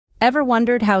Ever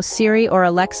wondered how Siri or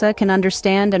Alexa can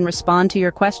understand and respond to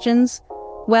your questions?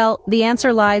 Well, the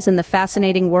answer lies in the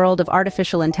fascinating world of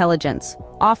artificial intelligence,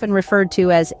 often referred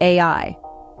to as AI.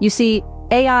 You see,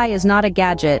 AI is not a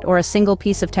gadget or a single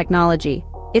piece of technology.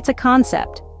 It's a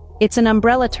concept. It's an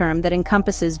umbrella term that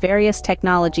encompasses various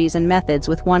technologies and methods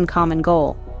with one common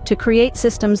goal: to create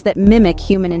systems that mimic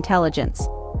human intelligence.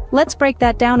 Let's break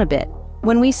that down a bit.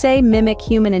 When we say mimic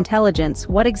human intelligence,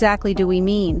 what exactly do we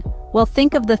mean? Well,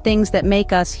 think of the things that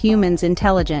make us humans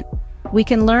intelligent. We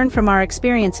can learn from our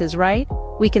experiences, right?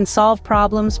 We can solve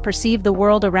problems, perceive the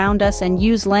world around us, and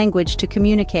use language to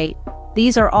communicate.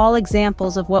 These are all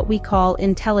examples of what we call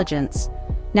intelligence.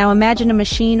 Now imagine a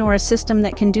machine or a system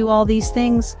that can do all these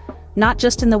things, not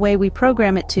just in the way we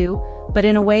program it to, but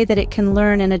in a way that it can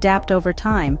learn and adapt over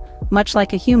time, much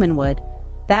like a human would.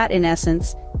 That, in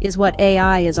essence, is what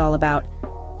AI is all about.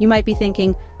 You might be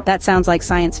thinking, that sounds like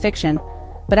science fiction.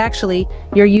 But actually,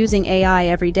 you're using AI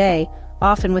every day,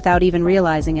 often without even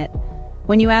realizing it.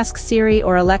 When you ask Siri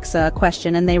or Alexa a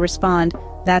question and they respond,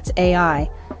 that's AI.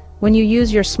 When you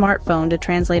use your smartphone to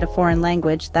translate a foreign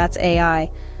language, that's AI.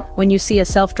 When you see a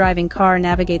self-driving car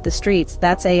navigate the streets,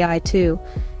 that's AI too.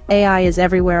 AI is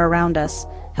everywhere around us,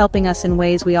 helping us in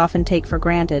ways we often take for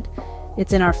granted.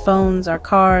 It's in our phones, our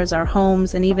cars, our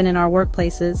homes, and even in our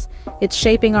workplaces. It's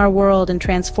shaping our world and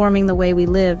transforming the way we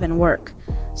live and work.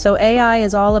 So AI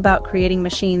is all about creating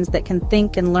machines that can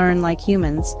think and learn like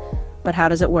humans. But how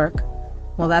does it work?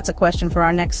 Well, that's a question for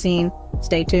our next scene.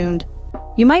 Stay tuned.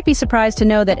 You might be surprised to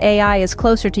know that AI is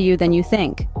closer to you than you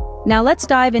think. Now let's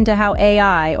dive into how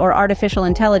AI, or artificial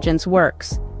intelligence,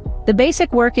 works. The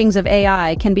basic workings of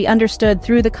AI can be understood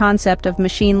through the concept of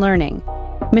machine learning.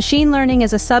 Machine learning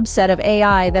is a subset of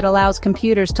AI that allows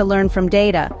computers to learn from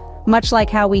data, much like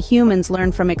how we humans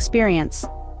learn from experience.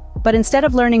 But instead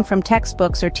of learning from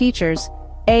textbooks or teachers,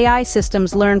 AI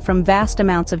systems learn from vast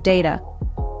amounts of data.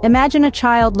 Imagine a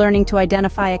child learning to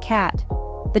identify a cat.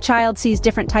 The child sees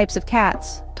different types of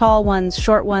cats, tall ones,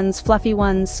 short ones, fluffy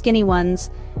ones, skinny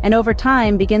ones, and over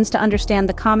time begins to understand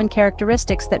the common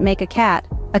characteristics that make a cat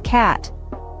a cat.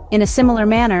 In a similar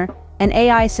manner, an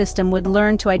AI system would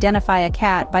learn to identify a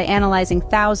cat by analyzing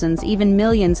thousands, even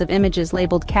millions of images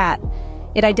labeled cat.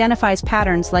 It identifies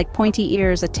patterns like pointy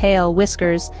ears, a tail,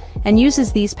 whiskers, and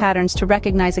uses these patterns to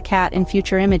recognize a cat in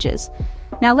future images.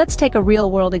 Now let's take a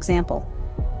real-world example.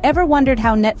 Ever wondered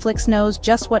how Netflix knows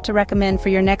just what to recommend for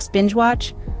your next binge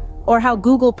watch? Or how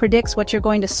Google predicts what you're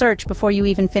going to search before you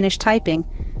even finish typing?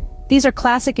 These are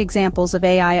classic examples of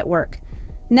AI at work.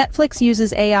 Netflix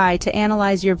uses AI to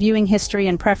analyze your viewing history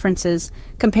and preferences,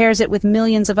 compares it with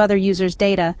millions of other users'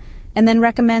 data, and then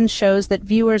recommends shows that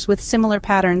viewers with similar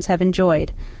patterns have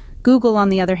enjoyed. Google, on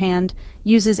the other hand,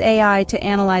 uses AI to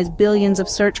analyze billions of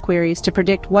search queries to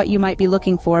predict what you might be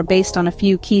looking for based on a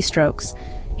few keystrokes.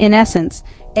 In essence,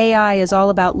 AI is all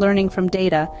about learning from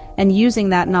data and using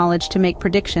that knowledge to make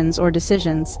predictions or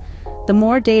decisions. The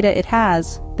more data it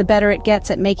has, the better it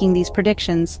gets at making these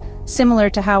predictions, similar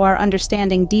to how our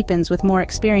understanding deepens with more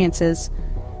experiences.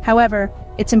 However,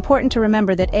 it's important to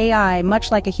remember that AI,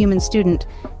 much like a human student,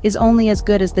 is only as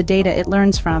good as the data it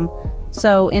learns from.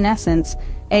 So, in essence,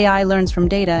 AI learns from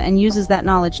data and uses that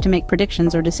knowledge to make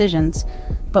predictions or decisions.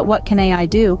 But what can AI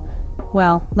do?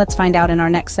 Well, let's find out in our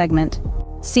next segment.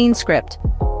 Scene script.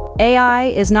 AI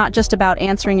is not just about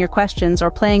answering your questions or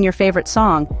playing your favorite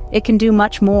song. It can do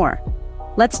much more.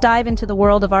 Let's dive into the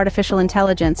world of artificial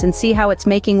intelligence and see how it's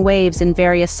making waves in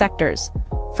various sectors.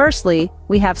 Firstly,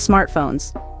 we have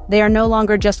smartphones. They are no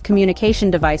longer just communication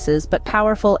devices, but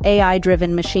powerful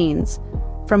AI-driven machines.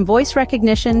 From voice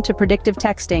recognition to predictive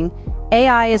texting,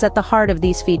 AI is at the heart of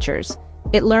these features.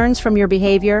 It learns from your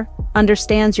behavior,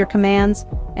 understands your commands,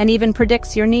 and even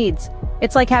predicts your needs.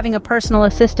 It's like having a personal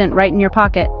assistant right in your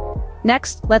pocket.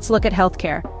 Next, let's look at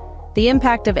healthcare. The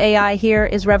impact of AI here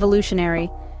is revolutionary.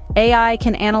 AI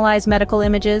can analyze medical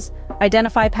images,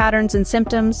 identify patterns and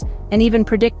symptoms, and even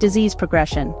predict disease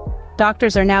progression.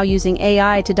 Doctors are now using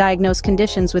AI to diagnose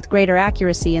conditions with greater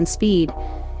accuracy and speed.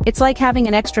 It's like having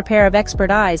an extra pair of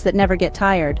expert eyes that never get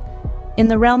tired. In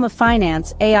the realm of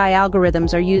finance, AI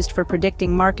algorithms are used for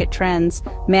predicting market trends,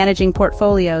 managing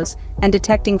portfolios, and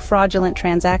detecting fraudulent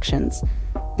transactions.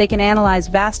 They can analyze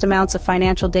vast amounts of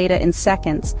financial data in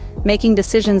seconds, making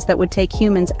decisions that would take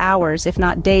humans hours, if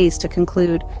not days, to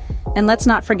conclude. And let's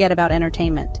not forget about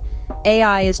entertainment.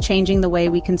 AI is changing the way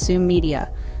we consume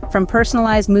media. From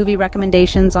personalized movie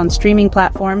recommendations on streaming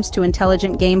platforms to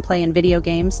intelligent gameplay in video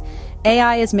games,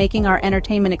 AI is making our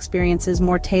entertainment experiences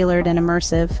more tailored and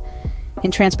immersive. In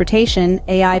transportation,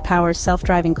 AI powers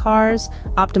self-driving cars,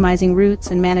 optimizing routes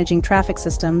and managing traffic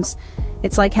systems.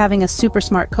 It's like having a super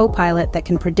smart co-pilot that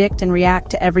can predict and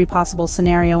react to every possible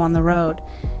scenario on the road.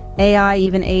 AI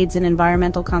even aids in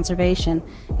environmental conservation.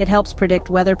 It helps predict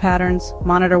weather patterns,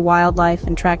 monitor wildlife,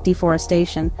 and track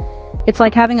deforestation. It's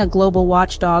like having a global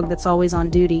watchdog that's always on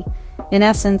duty. In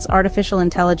essence, artificial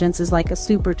intelligence is like a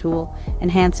super tool,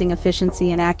 enhancing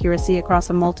efficiency and accuracy across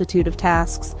a multitude of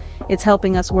tasks. It's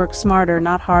helping us work smarter,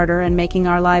 not harder, and making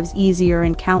our lives easier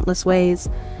in countless ways.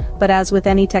 But as with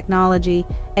any technology,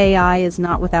 AI is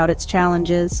not without its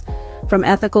challenges. From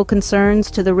ethical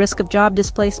concerns to the risk of job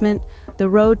displacement, the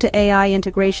road to AI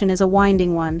integration is a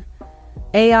winding one.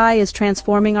 AI is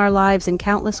transforming our lives in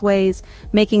countless ways,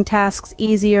 making tasks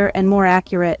easier and more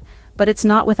accurate, but it's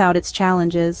not without its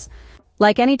challenges.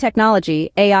 Like any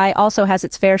technology, AI also has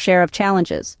its fair share of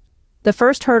challenges. The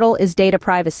first hurdle is data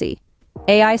privacy.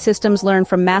 AI systems learn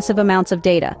from massive amounts of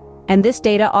data, and this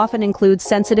data often includes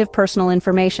sensitive personal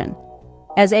information.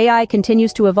 As AI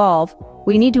continues to evolve,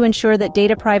 we need to ensure that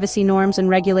data privacy norms and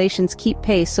regulations keep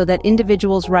pace so that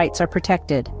individuals' rights are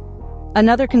protected.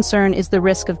 Another concern is the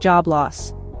risk of job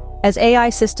loss. As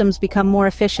AI systems become more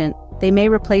efficient, they may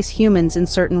replace humans in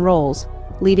certain roles,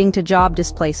 leading to job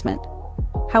displacement.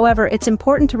 However, it's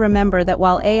important to remember that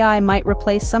while AI might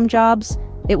replace some jobs,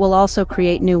 it will also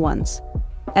create new ones.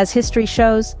 As history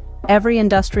shows, every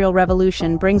industrial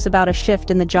revolution brings about a shift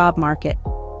in the job market.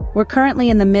 We're currently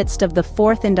in the midst of the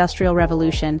fourth industrial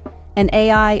revolution, and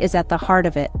AI is at the heart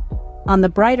of it. On the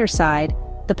brighter side,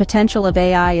 the potential of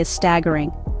AI is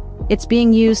staggering. It's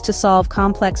being used to solve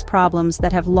complex problems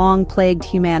that have long plagued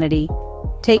humanity.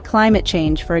 Take climate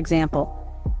change, for example.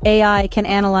 AI can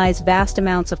analyze vast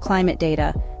amounts of climate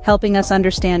data, helping us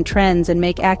understand trends and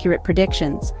make accurate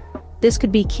predictions. This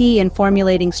could be key in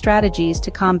formulating strategies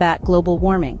to combat global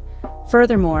warming.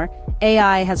 Furthermore,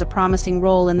 AI has a promising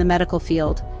role in the medical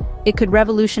field. It could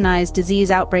revolutionize disease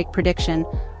outbreak prediction,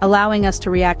 allowing us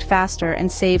to react faster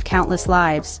and save countless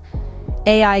lives.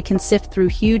 AI can sift through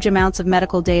huge amounts of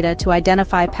medical data to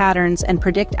identify patterns and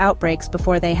predict outbreaks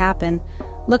before they happen.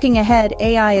 Looking ahead,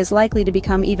 AI is likely to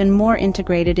become even more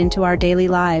integrated into our daily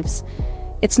lives.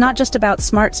 It's not just about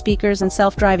smart speakers and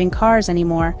self-driving cars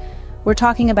anymore. We're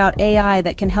talking about AI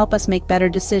that can help us make better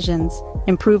decisions,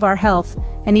 improve our health,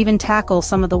 and even tackle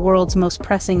some of the world's most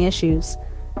pressing issues.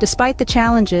 Despite the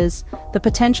challenges, the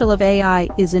potential of AI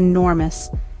is enormous.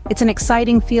 It's an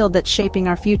exciting field that's shaping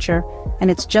our future,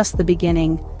 and it's just the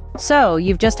beginning. So,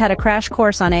 you've just had a crash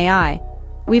course on AI.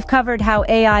 We've covered how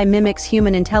AI mimics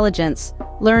human intelligence,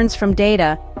 learns from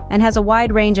data, and has a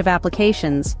wide range of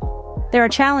applications. There are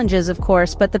challenges, of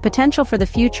course, but the potential for the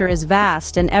future is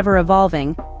vast and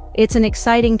ever-evolving. It's an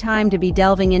exciting time to be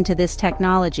delving into this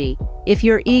technology. If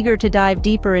you're eager to dive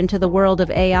deeper into the world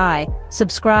of AI,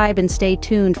 subscribe and stay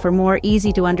tuned for more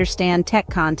easy-to-understand tech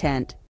content.